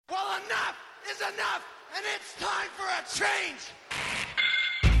is enough, and it's time for a change!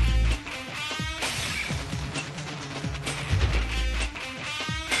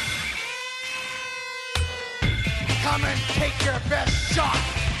 Come and take your best shot!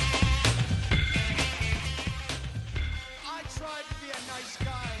 I tried to be a nice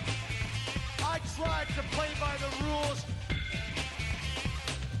guy. I tried to play by the rules.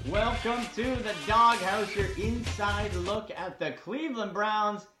 Welcome to the Doghouse, your inside look at the Cleveland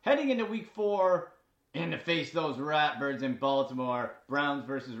Browns heading into week 4 and to face those Ratbirds in Baltimore. Browns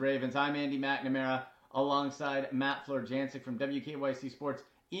versus Ravens. I'm Andy McNamara alongside Matt Florjancic from WKYC Sports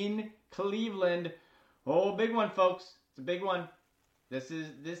in Cleveland. Oh, big one, folks. It's a big one.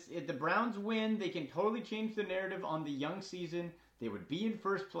 If the Browns win, they can totally change the narrative on the young season. They would be in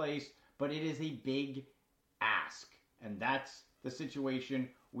first place, but it is a big ask. And that's the situation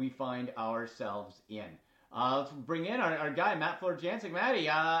we find ourselves in. Let's bring in our guy, Matt Florjancic. Matty,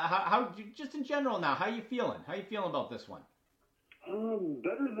 how just in general now, how you feeling? How you feeling about this one?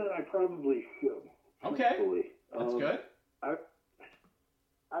 Better than I probably should. Okay, that's good.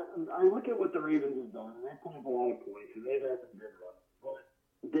 I look at what the Ravens have done, and they put up a lot of points, and they've had some good runs.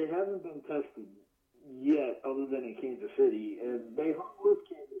 But they haven't been tested yet, other than in Kansas City, and they hung with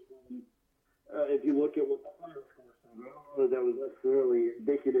Kansas City. If you look at what the final score said, I don't know that was necessarily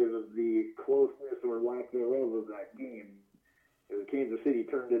indicative of the closeness or lack thereof of that game. Kansas City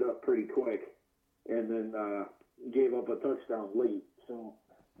turned it up pretty quick, and then gave up a touchdown late. So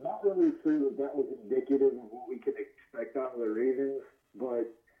not really sure that was indicative of what we could expect out of the Ravens, but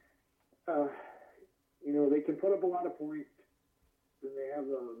they can put up a lot of points, and they have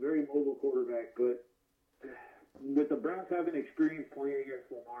a very mobile quarterback. But with the Browns having experience playing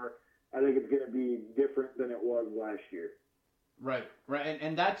against Lamar, I think it's going to be different than it was last year. Right,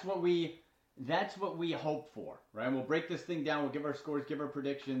 and that's what we hope for, right? We'll break this thing down. We'll give our scores, give our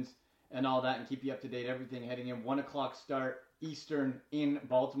predictions, and all that, and keep you up to date. Everything heading in 1:00 start Eastern in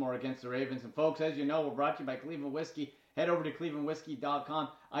Baltimore against the Ravens. And folks, as you know, we're brought to you by Cleveland Whiskey. Head over to clevelandwhiskey.com.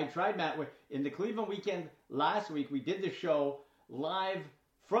 I tried, Matt, in the Cleveland weekend last week, we did the show live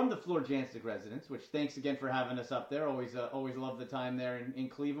from the Florjancic residence, which thanks again for having us up there. Always love the time there in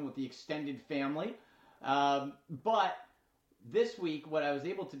Cleveland with the extended family. But this week, what I was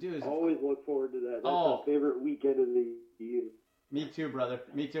able to do is... Always look forward to that. That's my favorite weekend of the year. Me too, brother.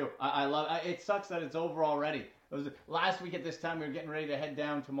 Me too. I love it. It sucks that it's over already. It was last week at this time. We were getting ready to head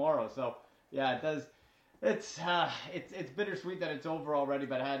down tomorrow. So, yeah, it does... It's bittersweet that it's over already,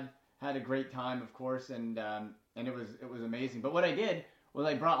 but I had a great time, of course, and it was amazing. But what I did was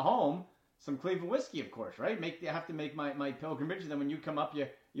I brought home some Cleveland whiskey, of course, right? I have to make my pilgrimage, and then when you come up,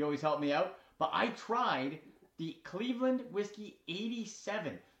 you always help me out. But I tried the Cleveland Whiskey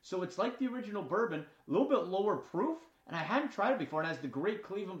 87, so it's like the original bourbon, a little bit lower proof, and I hadn't tried it before. And it has the great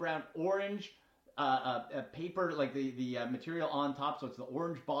Cleveland Brown orange paper, like the material on top, so it's the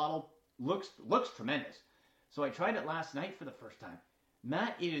orange bottle. Looks tremendous. So I tried it last night for the first time.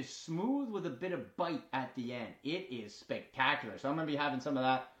 Matt, it is smooth with a bit of bite at the end. It is spectacular. So I'm going to be having some of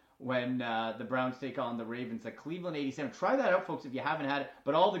that when the Browns take on the Ravens. The Cleveland 87. Try that out, folks, if you haven't had it.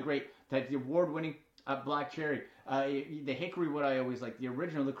 But all the great types, the award-winning Black Cherry, the Hickory Wood I always like, the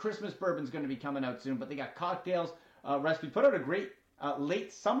original. The Christmas Bourbon's going to be coming out soon. But they got cocktails, recipe. Put out a great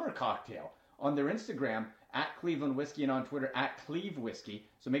late summer cocktail on their Instagram at Cleveland Whiskey and on Twitter at Cleve Whiskey.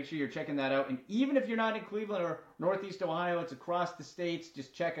 So make sure you're checking that out. And even if you're not in Cleveland or Northeast Ohio, it's across the states.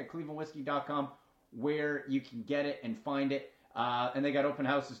 Just check at clevelandwhiskey.com where you can get it and find it. And they got open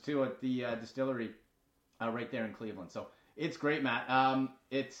houses too at the distillery right there in Cleveland. So it's great, Matt.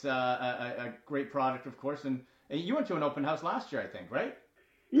 It's a great product, of course. And you went to an open house last year, I think, right?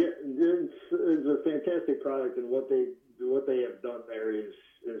 Yeah, it's a fantastic product, and what they have done there is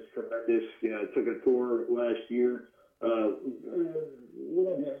tremendous. I took a tour last year. A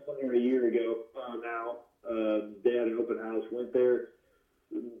year ago now. They had an open house. Went there,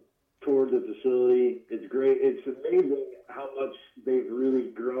 toured the facility. It's great. It's amazing how much they've really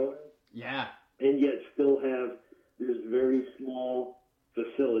grown. Yeah. And yet still have this very small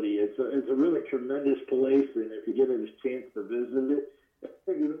facility. It's a really tremendous place, and if you get a chance to visit it,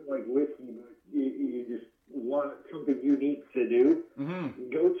 you don't like whiskey, but you just want something unique to do. Mm-hmm.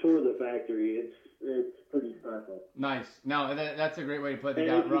 Go tour the factory. It's pretty special. Nice. No, that's a great way to put it.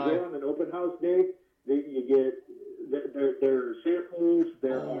 And if you go on an open house day, you get there are samples,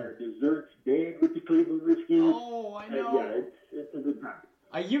 there are desserts made with the Cleveland whiskey. Oh, I know. Yeah, it's a good time.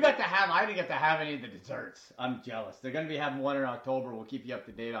 I didn't get to have any of the desserts. I'm jealous. They're going to be having one in October. We'll keep you up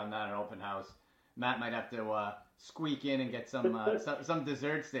to date on that at open house. Matt might have to squeak in and get some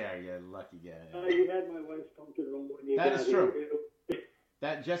desserts there. You lucky guy. You had my wife's pumpkin roll when you That got is true. here.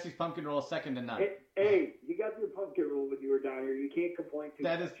 That Jesse's pumpkin roll is second to none. Hey, you got your pumpkin roll when you were down here. You can't complain too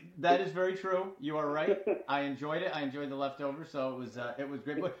much. That is very true. You are right. I enjoyed it. I enjoyed the leftovers, so it was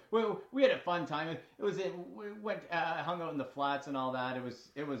great. We had a fun time. We went hung out in the flats and all that.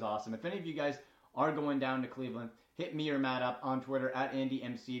 It was awesome. If any of you guys are going down to Cleveland, hit me or Matt up on Twitter at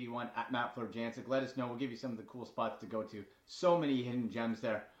AndyMC81 at MattFlurjancic. Let us know. We'll give you some of the cool spots to go to. So many hidden gems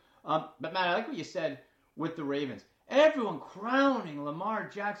there. But Matt, I like what you said with the Ravens. Everyone crowning Lamar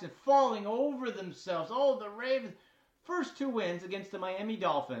Jackson, falling over themselves. Oh, the Ravens. First 2 wins against the Miami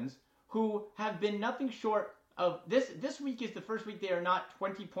Dolphins, who have been nothing short of this. This week is the first week they are not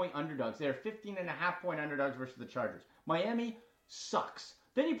 20-point underdogs. They are 15.5-point underdogs versus the Chargers. Miami sucks.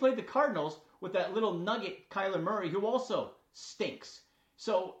 Then you played the Cardinals with that little nugget, Kyler Murray, who also stinks.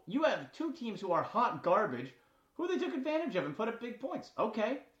 So you have 2 teams who are hot garbage, who they took advantage of and put up big points.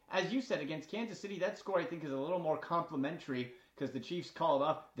 Okay. As you said, against Kansas City, that score I think is a little more complimentary because the Chiefs called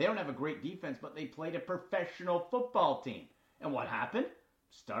off. They don't have a great defense, but they played a professional football team. And what happened?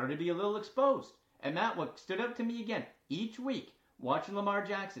 Started to be a little exposed. And Matt, what stood out to me again, each week, watching Lamar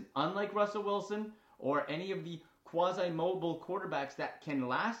Jackson, unlike Russell Wilson or any of the quasi-mobile quarterbacks that can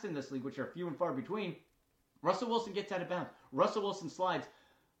last in this league, which are few and far between, Russell Wilson gets out of bounds. Russell Wilson slides.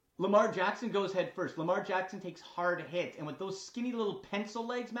 Lamar Jackson goes head first. Lamar Jackson takes hard hits. And with those skinny little pencil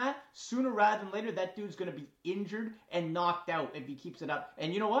legs, Matt, sooner rather than later, that dude's going to be injured and knocked out if he keeps it up.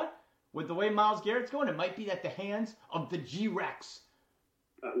 And you know what? With the way Myles Garrett's going, it might be at the hands of the G-Rex.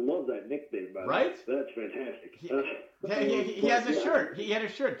 I love that nickname, by the way. Right? That's fantastic. He has a shirt. He had a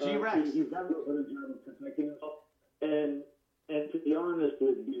shirt, G-Rex. He's done a better job of protecting himself. And to be honest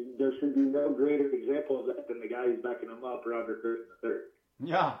with you, there should be no greater example of that than the guy who's backing him up, Robert Kirk III.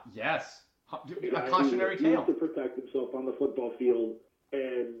 Yeah, yes. A cautionary tale. He has to protect himself on the football field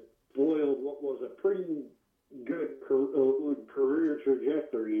and foiled what was a pretty good career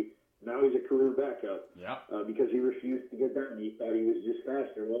trajectory. Now he's a career backup. Yeah. Because he refused to get down. He thought he was just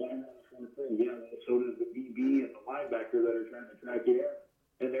faster. Well, I know this one thing. Yeah, so does the DB and the linebacker that are trying to track you down.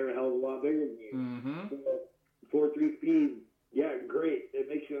 And they're a hell of a lot bigger than you. Mm-hmm. So 4.3 speed, yeah, great. It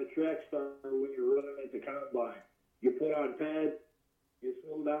makes you a track star when you're running at the combine. You put on pads, you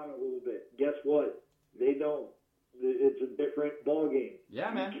slow down a little bit. Guess what? They don't. It's a different ball game.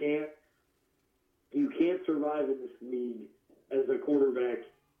 Yeah, man. You can't survive in this league as a quarterback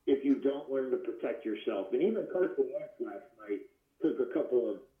if you don't learn to protect yourself. And even Carson Wentz last night took a couple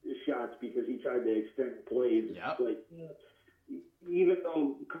of shots because he tried to extend plays. Yep. Like, even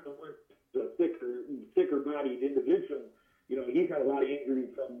though Carson Wentz is a thicker-bodied individual, he's got a lot of injury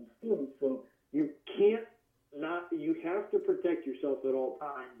problems too. So you have to protect yourself at all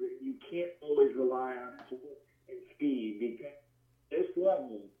times. You can't always rely on and speed because this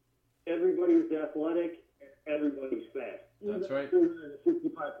level, everybody's athletic and everybody's fast. That's right. Even a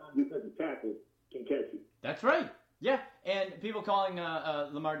 65-pound defensive tackle can catch you. That's right. Yeah, and people calling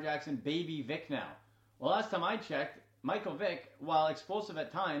Lamar Jackson Baby Vic now. Well, last time I checked, Michael Vick, while explosive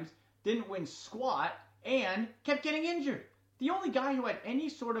at times, didn't win squat and kept getting injured. The only guy who had any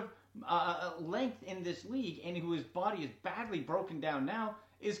sort of length in this league and whose body is badly broken down now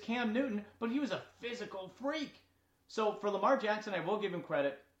is Cam Newton, but he was a physical freak. So for Lamar Jackson, I will give him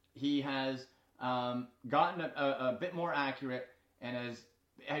credit. He has gotten a bit more accurate and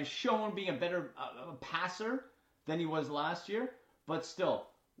has shown being a better passer than he was last year, but still,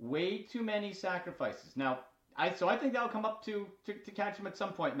 way too many sacrifices. Now, I think that'll come up to catch him at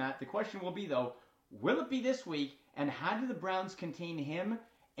some point, Matt. The question will be, though, will it be this week, and how do the Browns contain him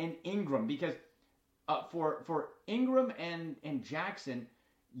and Ingram? Because for Ingram and Jackson,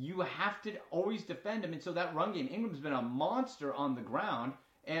 you have to always defend him, and so that run game, Ingram's been a monster on the ground,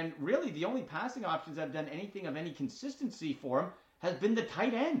 and really the only passing options that have done anything of any consistency for him has been the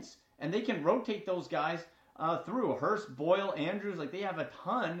tight ends, and they can rotate those guys through. Hurst, Boyle, Andrews, like they have a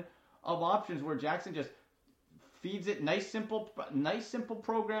ton of options where Jackson just feeds it. Nice simple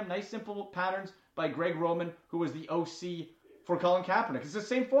program, nice simple patterns by Greg Roman, who was the OC for Colin Kaepernick. It's the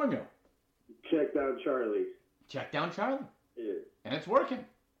same formula. Check down Charlie. Check down Charlie. Yeah. And it's working.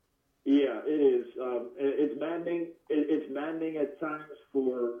 Yeah, it is. It's maddening. It's maddening at times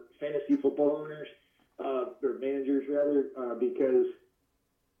for fantasy football owners, or managers rather, because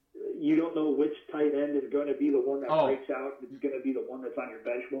you don't know which tight end is going to be the one that breaks out. It's going to be the one that's on your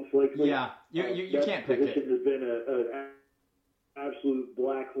bench most likely. Yeah, you can't pick it. That position has been an absolute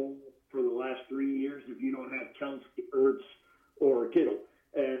black hole for the last 3 years if you don't have Kelsey, Ertz, or Kittle.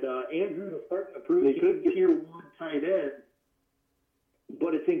 And Andrews is starting to prove they could get here one tight end,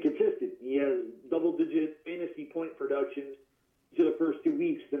 but it's inconsistent. He has double-digit fantasy point production to the first 2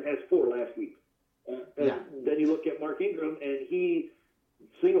 weeks, then has 4 last week. Then you look at Mark Ingram, and he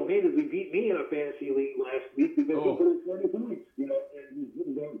single-handedly beat me in a fantasy league last week because he put in 20 points.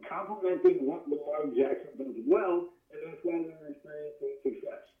 And they're complementing what Lamar Jackson does well, and that's why they're experiencing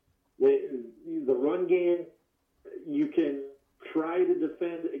success. The run game, you can try to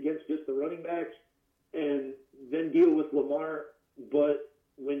defend against just the running backs and then deal with Lamar, but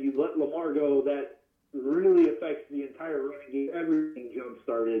when you let Lamar go, that really affects the entire running game. Everything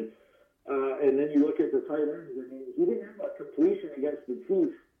jump-started. And then you look at the tight ends. I mean, he didn't have a completion against the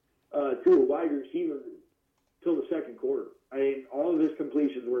Chiefs to a wide receiver till the second quarter. I mean, all of his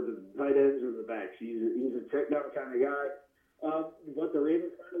completions were to the tight ends or the backs. He's a check-down kind of guy. But the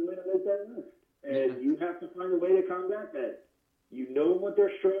Ravens kind of win with that miss. And you have to find a way to combat that. You know what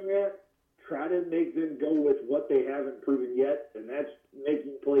they're strong at. Try to make them go with what they haven't proven yet, and that's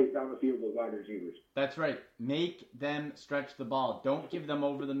making plays down the field with wide receivers. That's right. Make them stretch the ball. Don't give them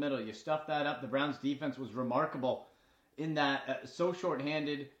over the middle. You stuff that up. The Browns' defense was remarkable in that, so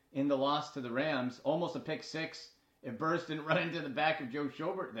shorthanded in the loss to the Rams, almost a pick six. If Burris didn't run into the back of Joe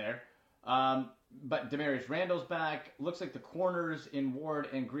Schobert there. But Demarius Randall's back. Looks like the corners in Ward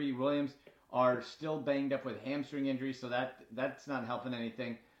and Greedy Williams are still banged up with hamstring injuries, so that's not helping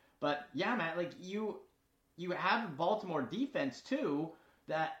anything. But yeah, Matt, like you have a Baltimore defense too.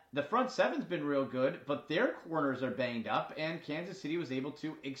 That the front seven's been real good, but their corners are banged up, and Kansas City was able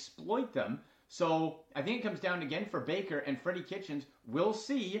to exploit them. So I think it comes down again for Baker and Freddie Kitchens. We'll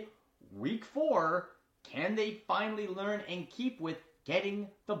see week 4. Can they finally learn and keep with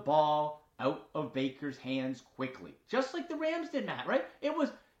getting the ball out of Baker's hands quickly, just like the Rams did, Matt? Right? It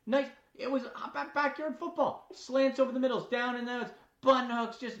was nice. It was backyard football. Slants over the middles, down and out. Button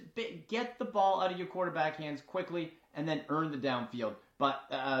hooks, just get the ball out of your quarterback hands quickly and then earn the downfield. But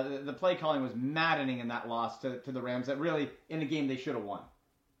the play calling was maddening in that loss to the Rams. That really, in a game, they should have won.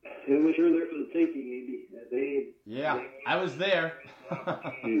 It was sure there for the taking, Andy. I was there.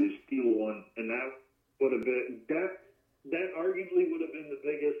 To steal one, and that would have been that arguably would have been the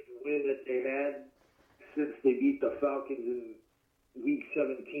biggest win that they had since they beat the Falcons in Week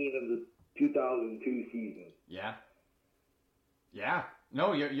 17 of the 2002 season. Yeah.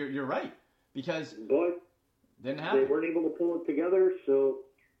 No, you're right. Because didn't happen. They weren't able to pull it together, so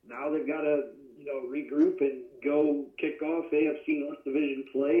now they've got to regroup and go kick off AFC North Division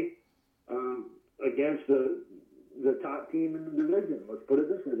play against the top team in the division. Let's put it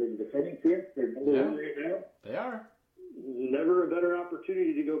this way: they're the defending champs. They're number one right now. They are. Never a better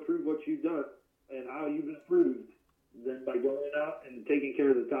opportunity to go prove what you've done and how you've improved than by going out and taking care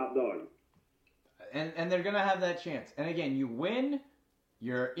of the top dog. And they're going to have that chance. And again, you win,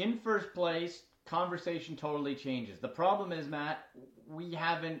 you're in first place, conversation totally changes. The problem is, Matt, we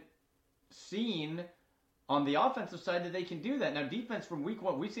haven't seen on the offensive side that they can do that. Now, defense from week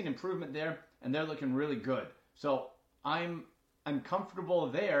 1, we've seen improvement there, and they're looking really good. So I'm comfortable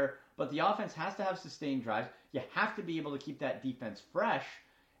there, but the offense has to have sustained drives. You have to be able to keep that defense fresh.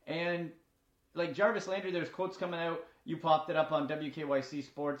 And like Jarvis Landry, there's quotes coming out. You popped it up on WKYC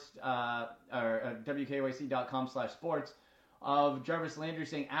Sports, or WKYC.com/sports, of Jarvis Landry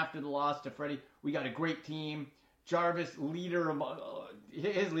saying after the loss to Freddie, we got a great team. Jarvis,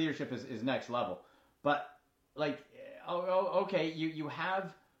 his leadership is next level. But, like, okay, you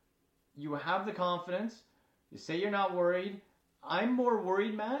have the confidence. You say you're not worried. I'm more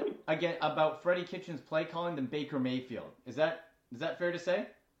worried, Matt, again, about Freddie Kitchens' play calling than Baker Mayfield. Is that fair to say?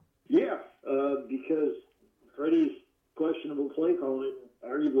 Yeah, because Freddie's questionable play calling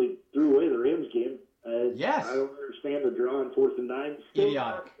arguably threw away the Rams game. Yes. I don't understand the draw on 4th and 9. Still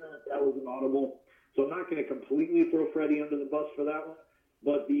idiotic. That was an audible. So I'm not going to completely throw Freddie under the bus for that one.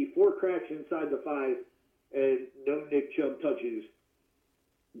 But the 4 cracks inside the 5 and no Nick Chubb touches,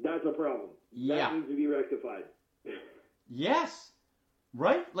 that's a problem. Yeah. That needs to be rectified. Yes.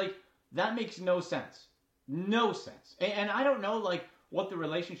 Right? Like, that makes no sense. No sense. And I don't know, like, what the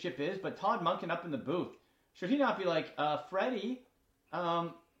relationship is, but Todd Monken up in the booth, should he not be like, Freddie,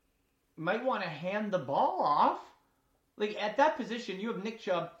 might want to hand the ball off? Like, at that position, you have Nick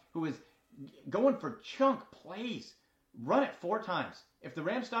Chubb, who is going for chunk plays. Run it 4 times. If the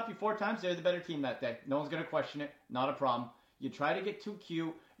Rams stop you 4 times, they're the better team that day. No one's going to question it. Not a problem. You try to get too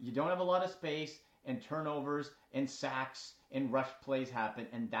cute. You don't have a lot of space, and turnovers and sacks and rush plays happen,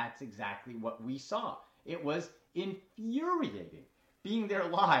 and that's exactly what we saw. It was infuriating being there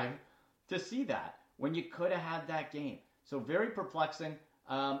live to see that when you could have had that game. So very perplexing.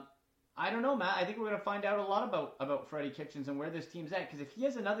 I don't know, Matt. I think we're going to find out a lot about Freddie Kitchens and where this team's at. Because if he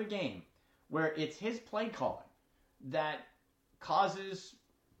has another game where it's his play calling that causes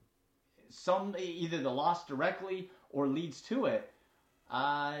either the loss directly or leads to it,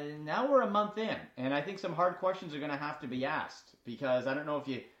 Now we're a month in, and I think some hard questions are going to have to be asked, because I don't know if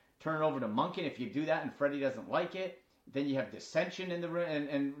you turn it over to Monken. If you do that and Freddie doesn't like it, then you have dissension in the room,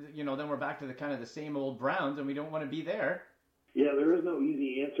 and then we're back to the kind of the same old Browns, and we don't want to be there. Yeah, there is no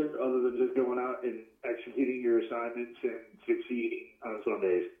easy answer other than just going out and executing your assignments and succeeding on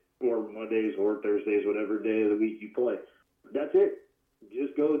Sundays or Mondays or Thursdays, whatever day of the week you play. That's it.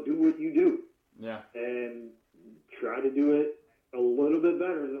 Just go do what you do. Yeah. And try to do it a little bit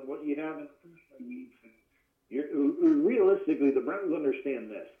better than what you have in the first 3 weeks. And realistically, the Browns understand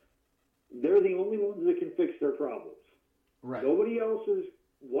this. They're the only ones that can fix their problems. Right. Nobody else is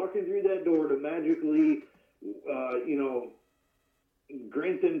walking through that door to magically,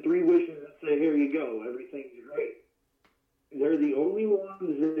 grant them 3 wishes and say, here you go, everything's great. They're the only ones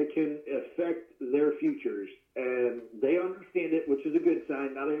that can affect their futures, and they understand it, which is a good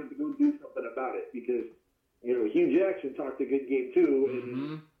sign. Now they have to go do something about it, because, Hugh Jackson talked a good game too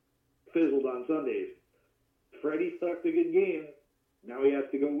and fizzled on Sundays. Freddie talked a good game. Now he has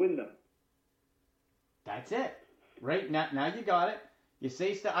to go win them. That's it. Right, now you got it. You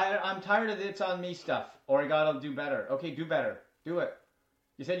say stuff. I'm tired of it's on me stuff, or I got to do better. Okay, do better. Do it.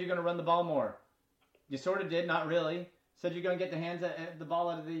 You said you're going to run the ball more. You sort of did, not really. Said you're going to get the ball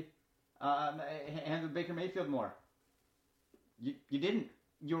out of the hands of Baker Mayfield more. You didn't.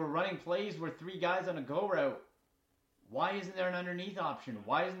 You were running plays where 3 guys on a go route. Why isn't there an underneath option?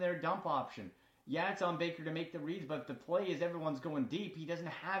 Why isn't there a dump option? Yeah, it's on Baker to make the reads, but if the play is everyone's going deep, he doesn't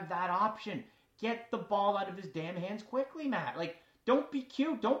have that option. Get the ball out of his damn hands quickly, Matt. Don't be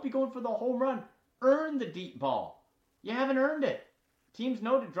cute. Don't be going for the home run. Earn the deep ball. You haven't earned it. Teams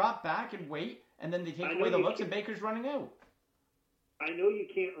know to drop back and wait, and then they take away the looks, and Baker's running out. I know you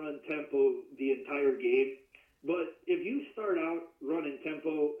can't run tempo the entire game, but if you start out running tempo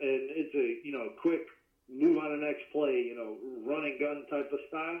and it's a quick move on the next play, run and gun type of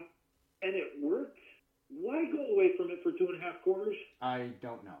style, and it works, why go away from it for 2.5 quarters? I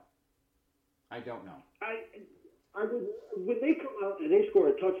don't know. I would, when they come out and they score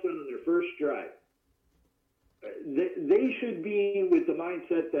a touchdown on their first drive, they should be with the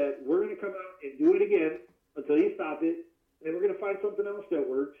mindset that we're going to come out and do it again until you stop it, and we're going to find something else that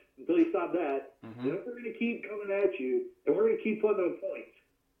works until you stop that. Then we're going to keep coming at you, and we're going to keep putting up points.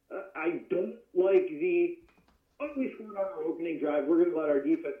 I don't like we scored on our opening drive, we're going to let our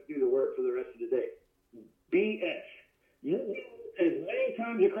defense do the work for the rest of the day. BS. You as many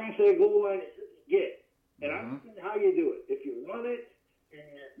times across that goal line as you can get. And I don't know how you do it. If you run it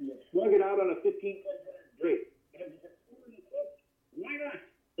and you slug it out on a 15-play drive, great. And if you why not?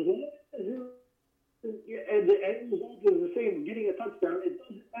 As long as the end result is the same, getting a touchdown, it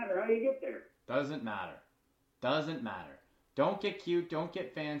doesn't matter how you get there. Doesn't matter. Don't get cute. Don't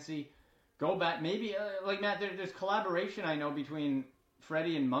get fancy. Go back. Maybe, Matt, there's collaboration, I know, between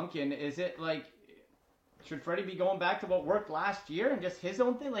Freddie and Monken. Is it should Freddie be going back to what worked last year and just his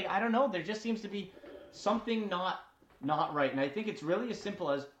own thing? I don't know. There just seems to be something not right. And I think it's really as simple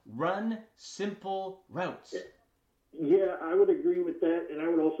as run simple routes. Yeah, I would agree with that. And I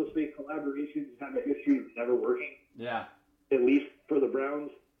would also say collaborations have a history of never working. Yeah. At least for the Browns.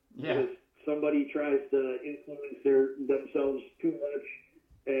 Yeah. Because somebody tries to influence themselves too much,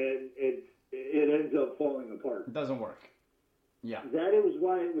 and it ends up falling apart. It doesn't work. Yeah. That is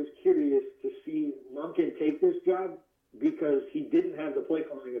why it was curious to see Monken take this job, because he didn't have the play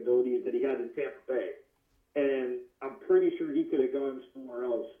calling abilities that he had in Tampa Bay. And I'm pretty sure he could have gone somewhere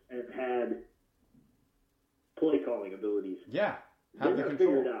else and had play calling abilities. Yeah. Have the control.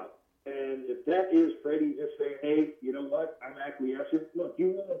 Figure it out. And if that is Freddie just saying, hey, you know what, I'm acquiescent. Look,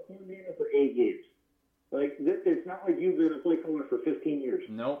 you were a coordinator for 8 games. It's not like you've been a play caller for 15 years.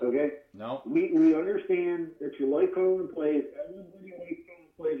 Nope. Okay? Nope. We understand that you like calling plays. Everybody likes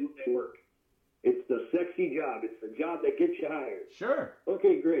calling plays when they work. It's the sexy job. It's the job that gets you hired. Sure.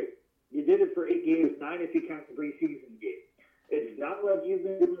 Okay, great. You did it for 8 games, 9 if you count the preseason game. It's not like you've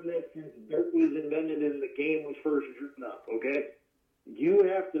been doing this since dirt was invented and the game was first driven up, okay? You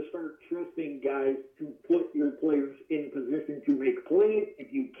have to start trusting guys to put your players in position to make plays.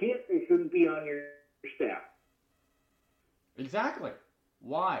 If you can't, they shouldn't be on your staff. Exactly.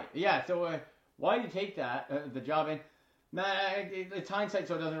 Why? Yeah, so why do you take that, the job in? It's hindsight,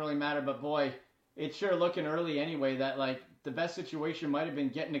 so it doesn't really matter, but boy, it's sure looking early anyway that, the best situation might have been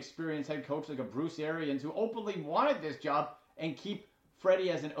getting an experienced head coach like a Bruce Arians who openly wanted this job and keep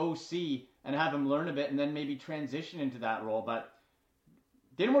Freddie as an OC and have him learn a bit and then maybe transition into that role, but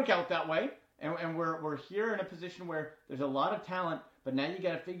didn't work out that way, and we're here in a position where there's a lot of talent, but now you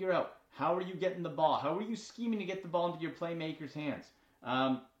got to figure out how are you getting the ball? How are you scheming to get the ball into your playmakers' hands?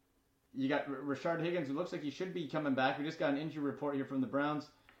 you got Rashard Higgins, who looks like he should be coming back. We just got an injury report here from the Browns.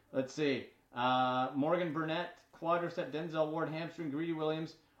 Let's see. Morgan Burnett, quadricep, Denzel Ward, hamstring, Greedy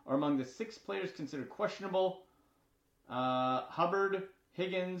Williams are among the 6 players considered questionable. Hubbard,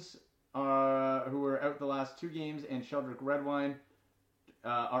 Higgins, who were out the last 2 games, and Sheldrick Redwine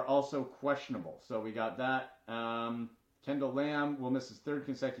are also questionable. So we got that. Kendall Lamb will miss his 3rd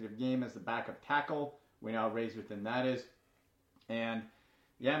consecutive game as the backup tackle. We know how razor-thin that is. And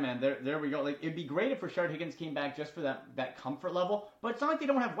yeah, man, there we go. Like, it'd be great if Rashard Higgins came back just for that comfort level, but it's not like they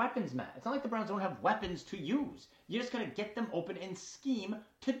don't have weapons, Matt. It's not like the Browns don't have weapons to use. You just gotta get them open and scheme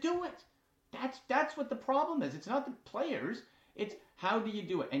to do it. That's what the problem is. It's not the players. It's how do you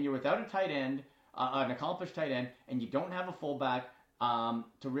do it? And you're without a tight end, an accomplished tight end, and you don't have a fullback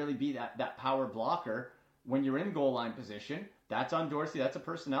to really be that power blocker when you're in goal line position. That's on Dorsey. That's a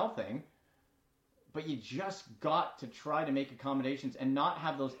personnel thing. But you just got to try to make accommodations and not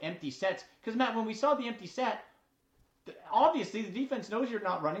have those empty sets. Because, Matt, when we saw the empty set, obviously the defense knows you're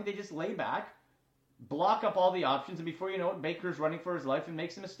not running. They just lay back, block up all the options, and before you know it, Baker's running for his life and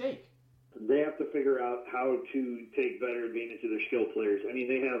makes a mistake. They have to figure out how to take better advantage of their skill players. I mean,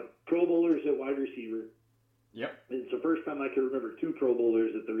 they have Pro Bowlers at wide receiver. Yep. It's the first time I can remember 2 Pro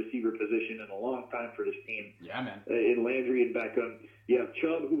Bowlers at the receiver position in a long time for this team. Yeah, man. In Landry and Beckham. You have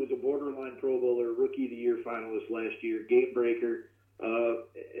Chubb, who was a borderline Pro Bowler, Rookie of the Year finalist last year, game breaker,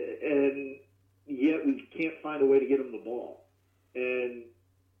 and yet we can't find a way to get him the ball. And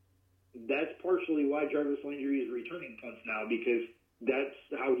that's partially why Jarvis Landry is returning punts now, because that's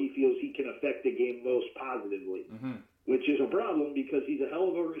how he feels he can affect the game most positively. Mm-hmm. Which is a problem because he's a hell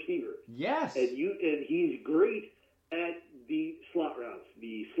of a receiver. Yes. And he's great at the slot routes,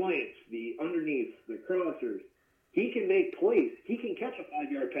 the slants, the underneath, the crossers. He can make plays. He can catch a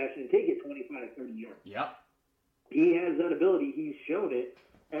 5-yard pass and take it 25, 30 yards. Yep. He has that ability. He's shown it.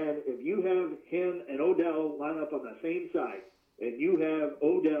 And if you have him and Odell line up on the same side, and you have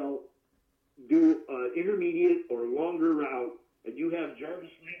Odell do an intermediate or longer route, and you have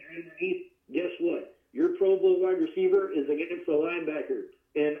Jarvis Landry underneath, guess what? Your Pro Bowl wide receiver is against the linebacker.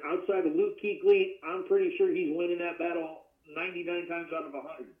 And outside of Luke Kuechly, I'm pretty sure he's winning that battle 99 times out of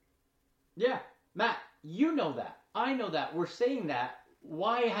 100. Yeah. Matt, you know that. I know that. We're saying that.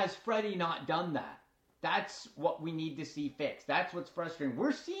 Why has Freddie not done that? That's what we need to see fixed. That's what's frustrating.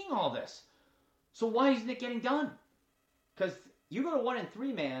 We're seeing all this. So why isn't it getting done? Because you go to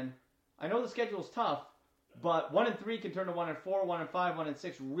 1-3, man. I know the schedule's tough, but 1-3 can turn to 1-4, 1-5,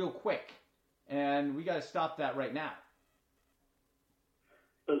 1-6 real quick. And we got to stop that right now.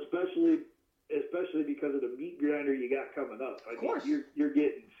 Especially because of the meat grinder you got coming up. Of course. You're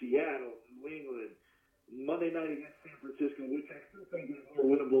getting Seattle, New England, Monday night against San Francisco, which I still think is more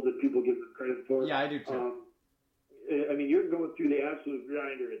winnable than people give them credit for. Yeah, I do too. I mean, you're going through the absolute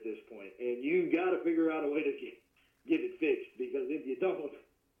grinder at this point, and you've got to figure out a way to get it fixed, because if you don't,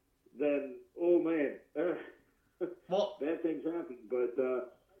 then, oh man, well, bad things happen. But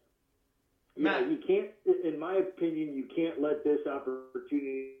Matt, you can't, in my opinion, you can't let this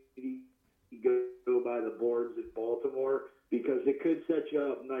opportunity go by the boards in Baltimore, because it could set you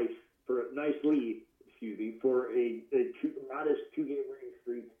up nicely for a modest 2-game winning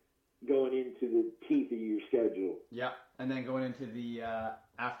streak going into the teeth of your schedule. Yeah, and then going into the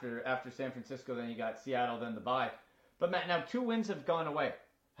after San Francisco, then you got Seattle, then the bye. But Matt, now 2 wins have gone away,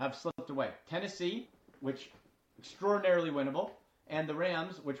 have slipped away. Tennessee, which extraordinarily winnable, and the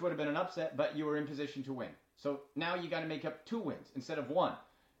Rams, which would have been an upset, but you were in position to win. So now you got to make up 2 wins instead of 1,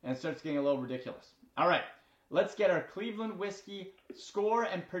 and it starts getting a little ridiculous. All right, let's get our Cleveland Whiskey score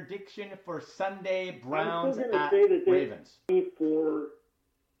and prediction for Sunday. Browns at Ravens. 24-21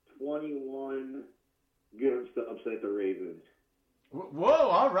 gives to upset the Ravens. Whoa!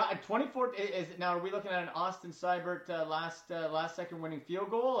 All right, 24. Is it now? Are we looking at an Austin Seibert last second winning field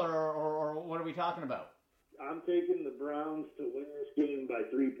goal, or what are we talking about? I'm taking the Browns to win this game by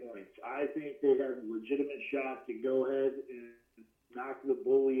 3 points. I think they have a legitimate shot to go ahead and knock the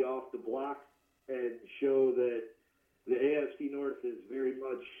bully off the block and show that the AFC North is very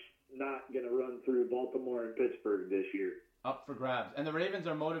much not going to run through Baltimore and Pittsburgh this year. Up for grabs. And the Ravens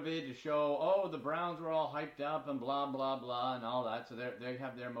are motivated to show, the Browns were all hyped up and blah, blah, blah, and all that. So they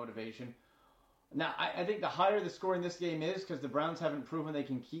have their motivation. Now, I think the higher the score in this game is, because the Browns haven't proven they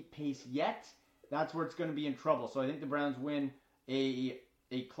can keep pace yet, that's where it's going to be in trouble. So I think the Browns win a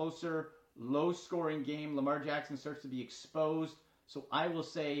closer, low-scoring game. Lamar Jackson starts to be exposed. So I will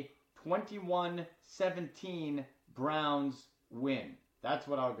say 21-17 Browns win. That's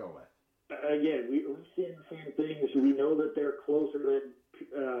what I'll go with. Again, we're seeing the same things. We know that they're closer than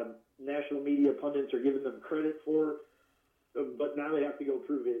national media pundits are giving them credit for. but now they have to go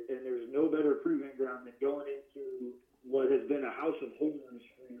prove it, and there's no better proving ground than going into what has been a house of horrors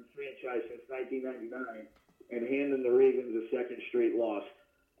for your franchise since 1999 and handing the Ravens a second straight loss.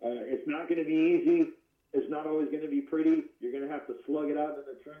 It's not going to be easy. It's not always going to be pretty. You're going to have to slug it out in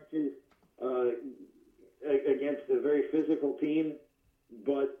the trenches against a very physical team.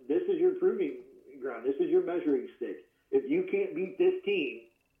 But this is your proving ground. This is your measuring stick. If you can't beat this team,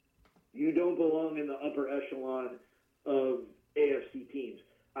 you don't belong in the upper echelon of AFC teams.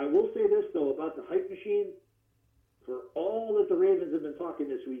 I will say this, though, about the hype machine. For all that the Ravens have been talking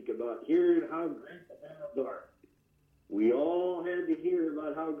this week about hearing how great the Browns are, we all had to hear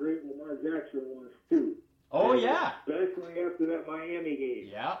about how great Lamar Jackson was, too. Oh, and yeah. especially after that Miami game.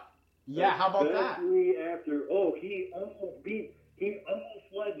 Yeah. Yeah, how about that? Especially after, he almost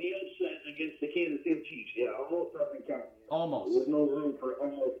led the upset against the Kansas City Chiefs. Yeah, almost doesn't count. Almost. There's no room for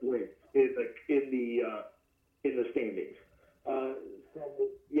almost win in the standings.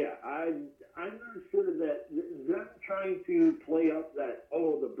 I'm not sure that them trying to play up that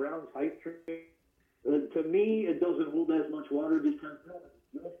the Browns hype train. To me, it doesn't hold as much water because there's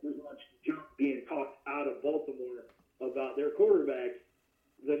just as much junk being talked out of Baltimore about their quarterbacks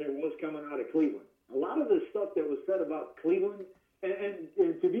than there was coming out of Cleveland. A lot of the stuff that was said about Cleveland, and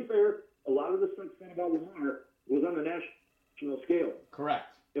to be fair, a lot of the stuff said about Lamar was on a national scale. Correct.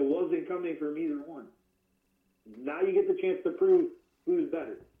 It wasn't coming from either one. Now you get the chance to prove who's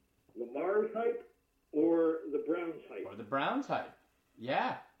better, Lamar's hype or the Browns hype. Or the Browns hype.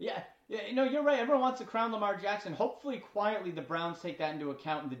 Yeah. You're right. Everyone wants to crown Lamar Jackson. Hopefully, quietly, the Browns take that into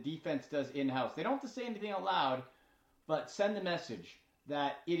account and the defense does in-house. They don't have to say anything out loud, but send the message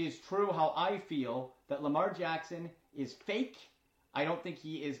that it is true how I feel that Lamar Jackson is fake. I don't think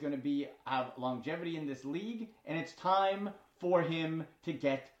he is going to have longevity in this league, and it's time for him to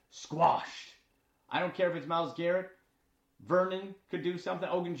get squashed. I don't care if it's Myles Garrett. Vernon could do something.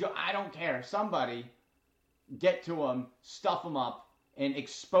 Ogunjobi, I don't care. Somebody get to him, stuff him up, and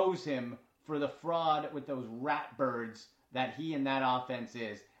expose him for the fraud with those rat birds that he and that offense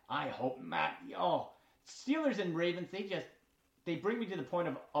is. I hope Steelers and Ravens, they bring me to the point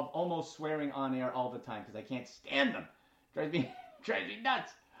of almost swearing on air all the time because I can't stand them. Drives me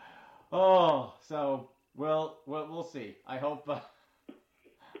nuts. Oh, so we'll see. I hope.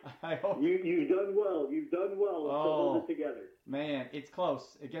 You've done well. You've done well to hold it together. Man, it's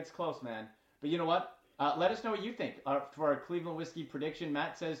close. It gets close, man. But you know what? Let us know what you think for our Cleveland Whiskey prediction.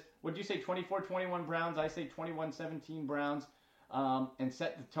 Matt says, would you say 24-21 Browns? I say 21-17 Browns. And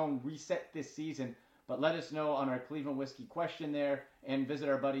set the tone, reset this season. But let us know on our Cleveland Whiskey question there. And visit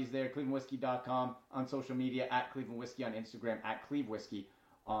our buddies there, clevelandwhiskey.com, on social media, at Cleveland Whiskey on Instagram, at Cleve Whiskey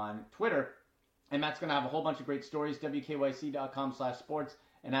on Twitter. And Matt's going to have a whole bunch of great stories, wkyc.com/sports,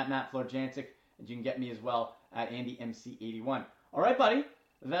 and at Matt Florjancic. And you can get me as well at AndyMC81. All right, buddy.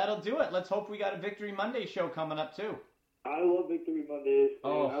 That'll do it. Let's hope we got a Victory Monday show coming up, too. I love Victory Mondays,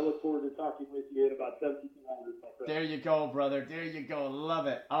 and I look forward to talking with you in about 17 hours, my friend. There you go, brother. There you go. Love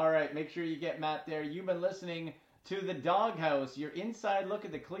it. All right, make sure you get Matt there. You've been listening to The Doghouse, your inside look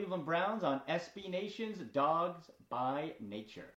at the Cleveland Browns on SB Nation's Dogs by Nature.